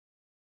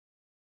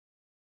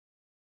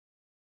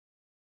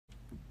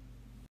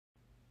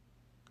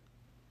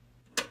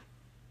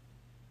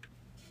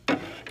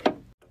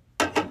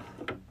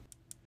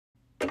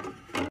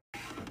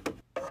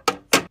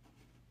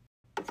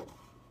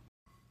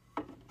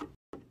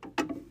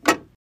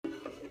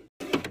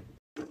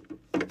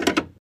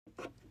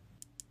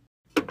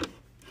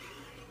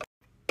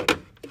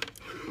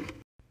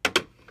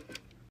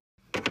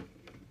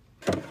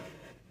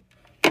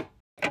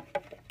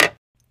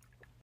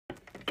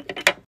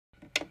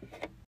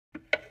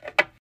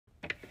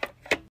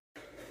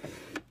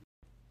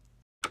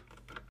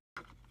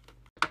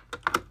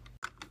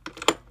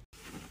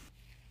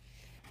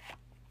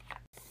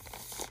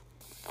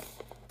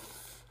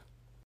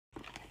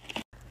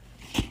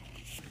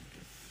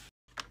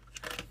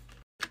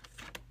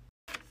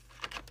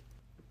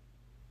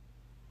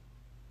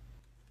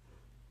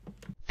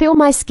Fill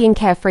my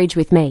skincare fridge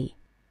with me.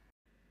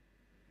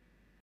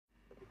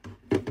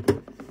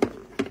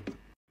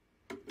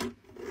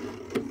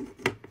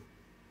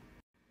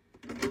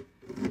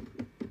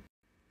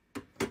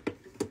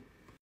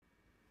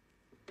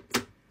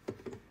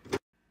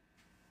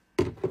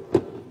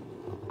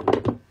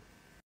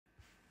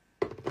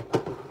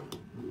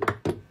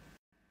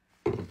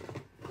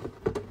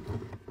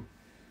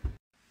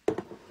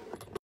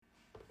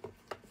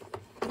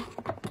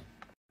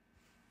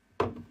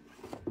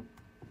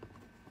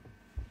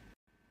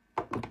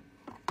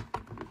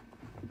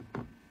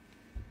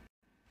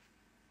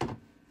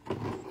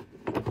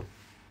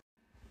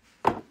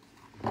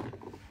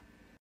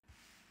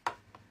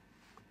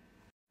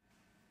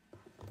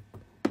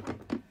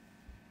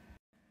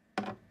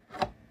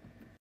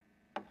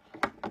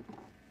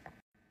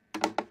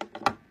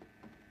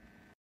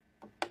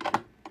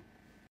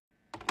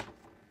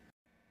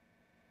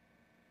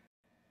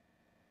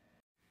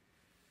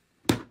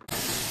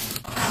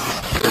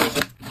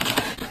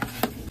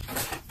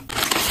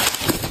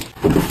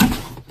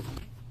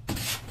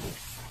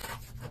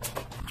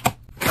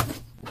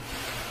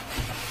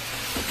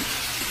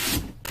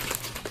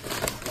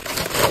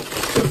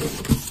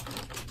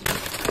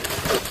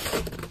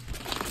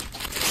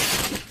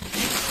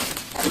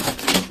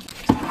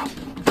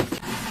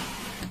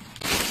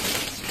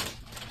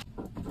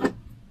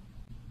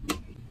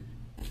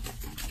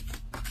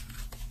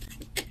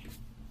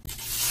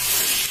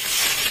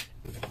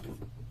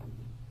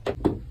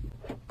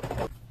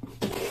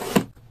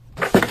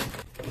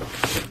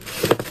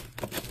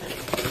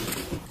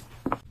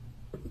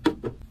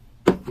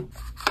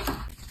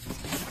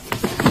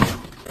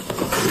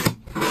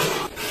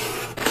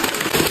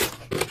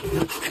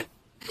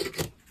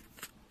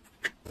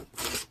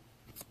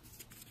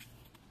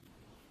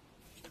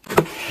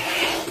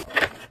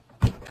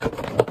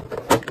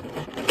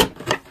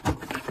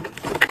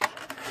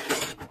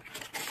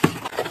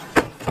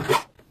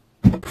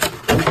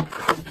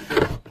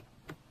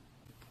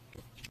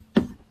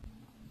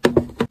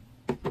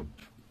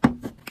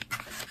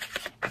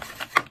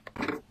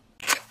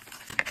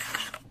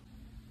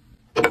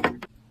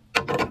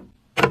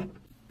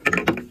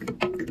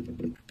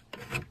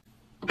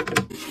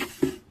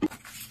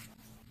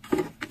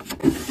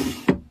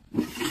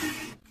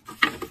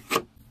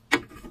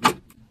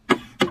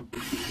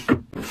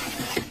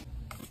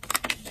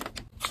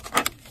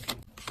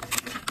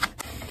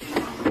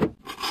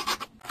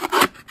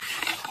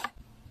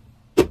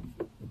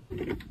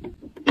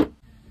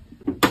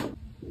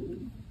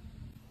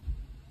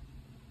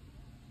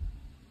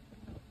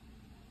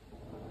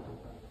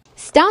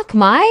 Stock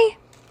my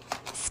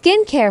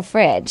skincare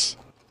fridge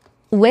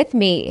with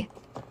me.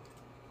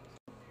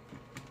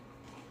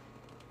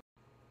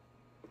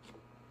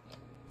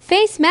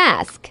 Face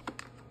mask.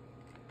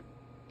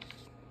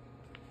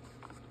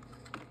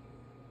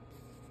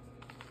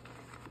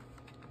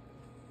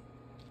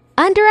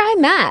 Under eye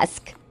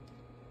mask.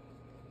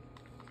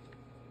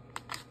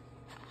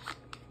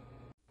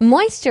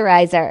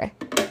 Moisturizer.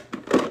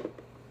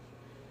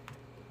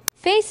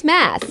 Face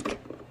mask.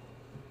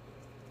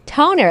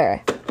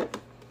 Toner.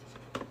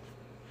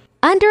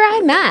 Under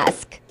eye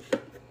mask.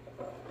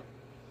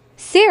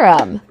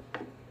 Serum.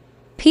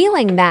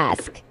 Peeling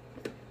mask.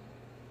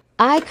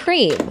 Eye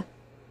cream.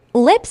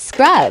 Lip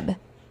scrub.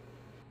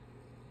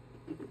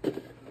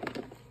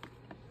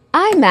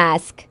 Eye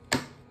mask.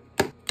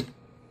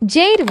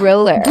 Jade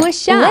roller.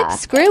 Lip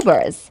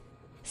scrubbers.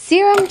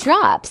 Serum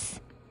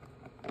drops.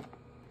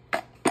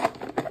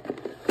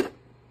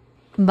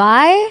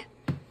 Bye.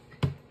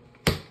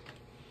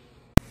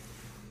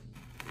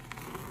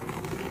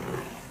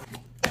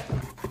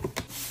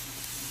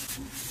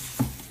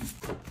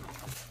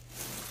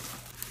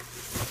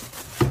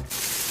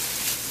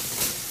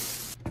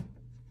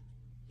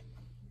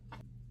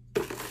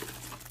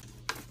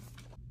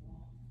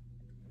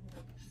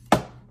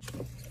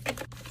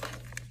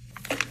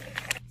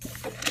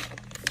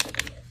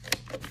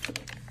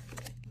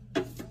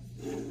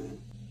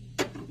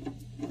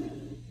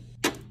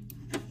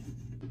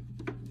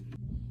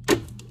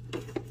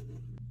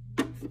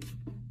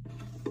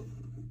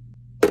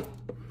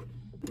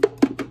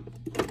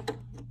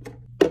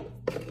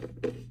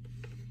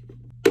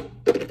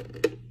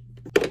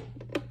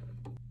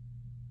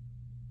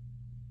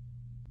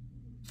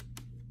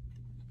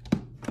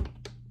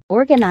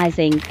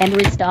 Organizing and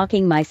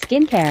restocking my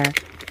skincare.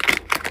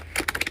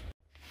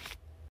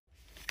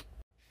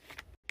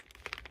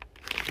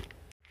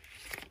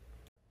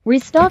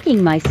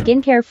 Restocking my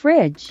skincare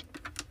fridge.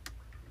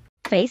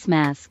 Face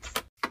masks.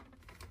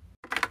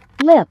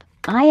 Lip,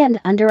 eye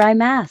and under eye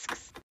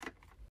masks.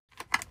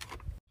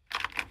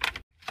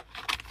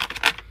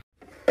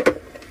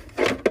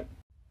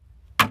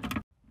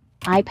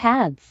 Eye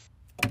pads.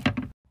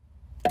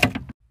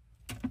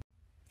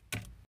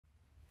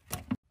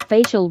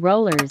 Facial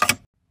rollers.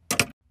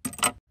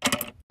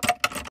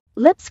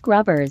 Lip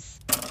scrubbers.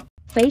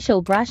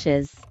 Facial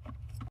brushes.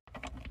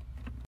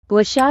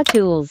 Gua sha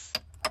tools.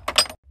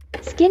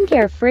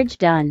 Skincare fridge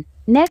done.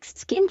 Next,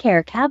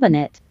 skincare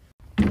cabinet.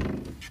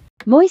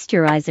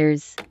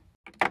 Moisturizers.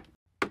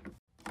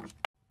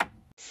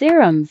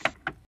 serums,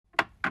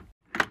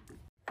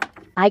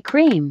 eye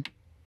cream,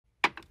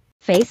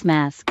 face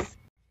masks,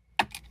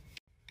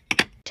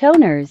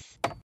 toners,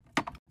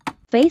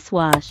 face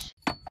wash,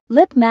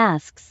 lip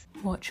masks.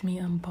 Watch me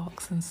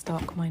unbox and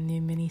stock my new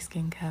mini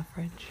skincare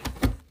fridge.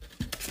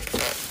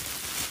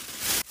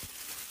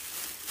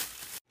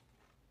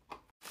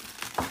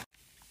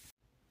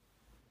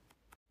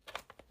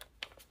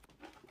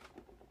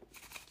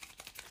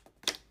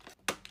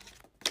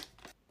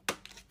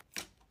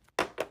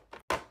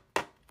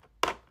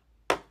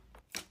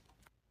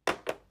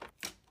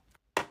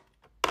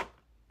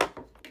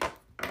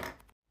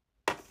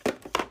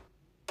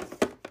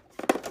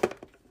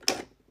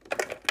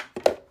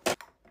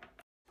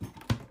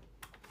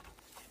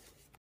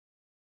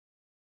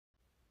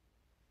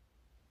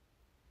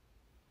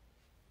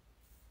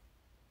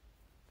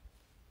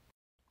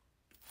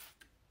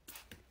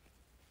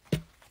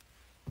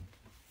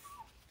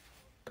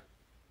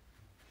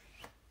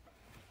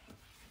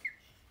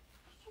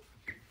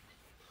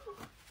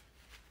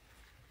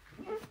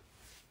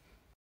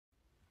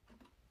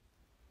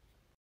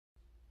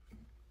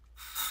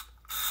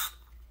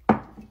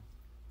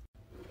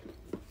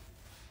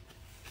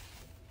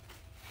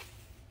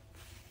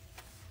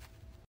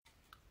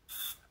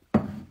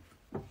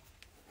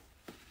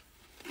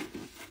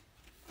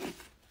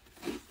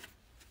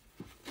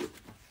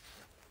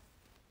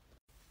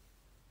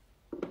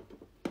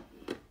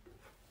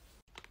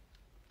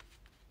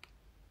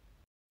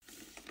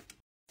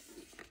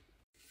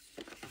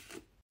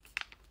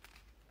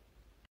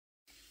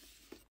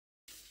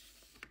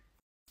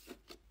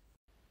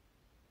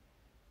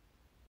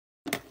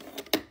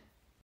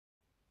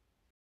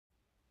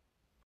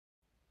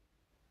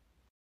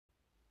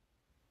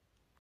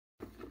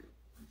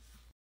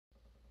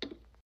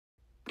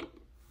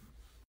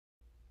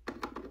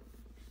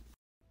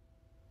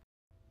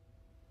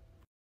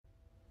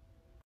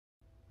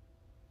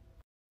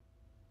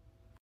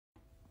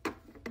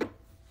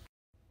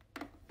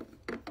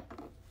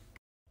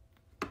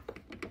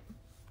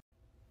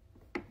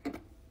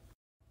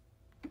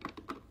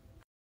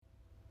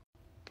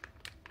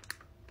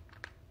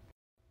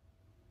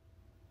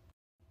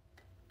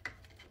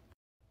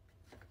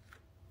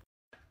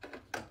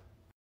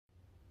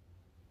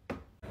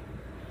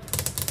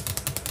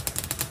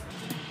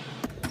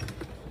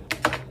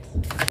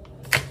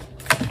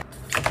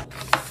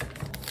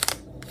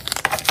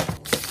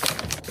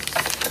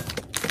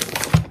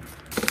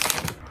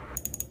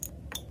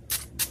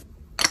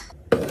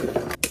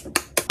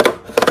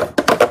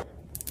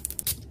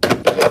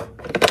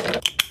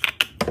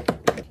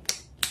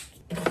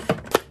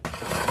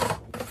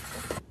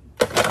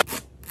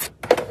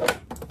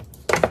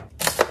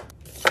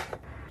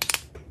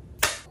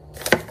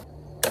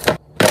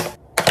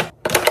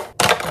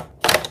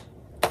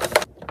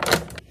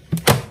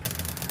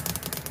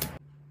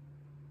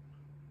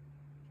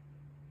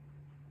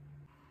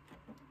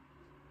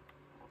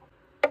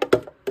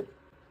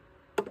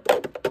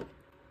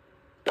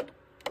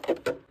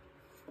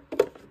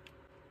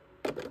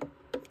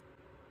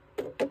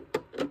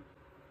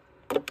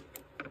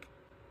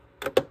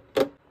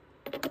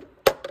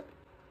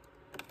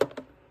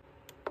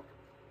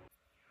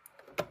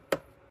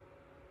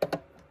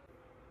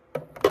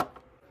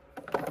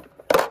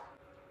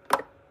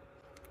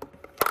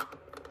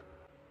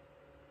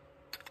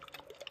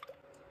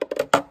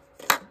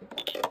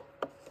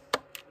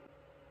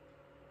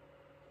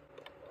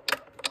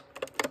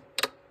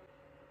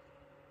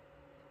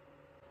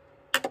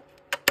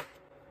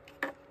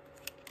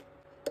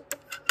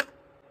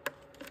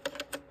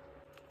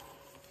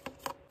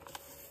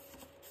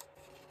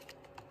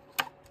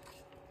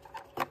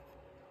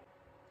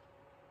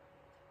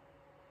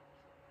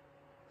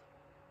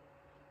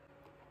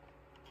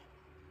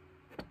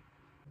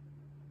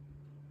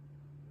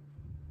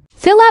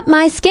 Fill up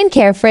my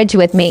skincare fridge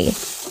with me.